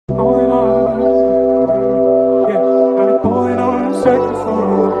searching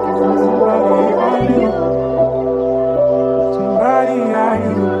for somebody like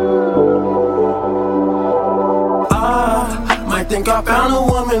you. I might think I found a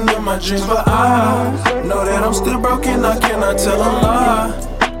woman in my dreams, but I know that I'm still broken, I cannot tell a lie.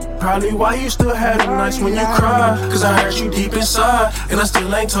 Probably why you still had them nights when you cry, cause I hurt you deep inside, and I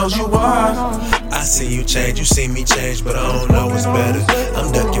still ain't told you why. I see you change, you see me change, but I don't know what's better.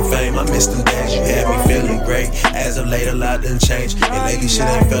 I'm ducking fame, I miss them days, you had me feeling great. As of late, a lot done changed, and lately shit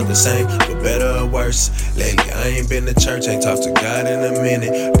ain't felt the same, for better or worse. Lately, I ain't been to church, ain't talked to God in a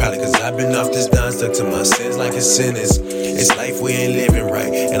minute. Probably cause I've been off this dime, stuck to my sins like a sentence. It's life, we ain't living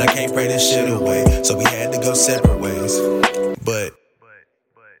right, and I can't pray this shit away, so we had to go separate ways. But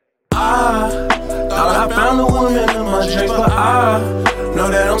I thought I found a woman in my dreams, but I know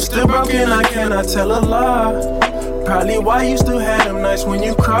that I'm still broken, I cannot tell a lie. Probably why you still had them nights when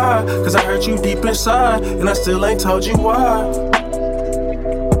you cry, cause I hurt you deep inside, and I still ain't told you why.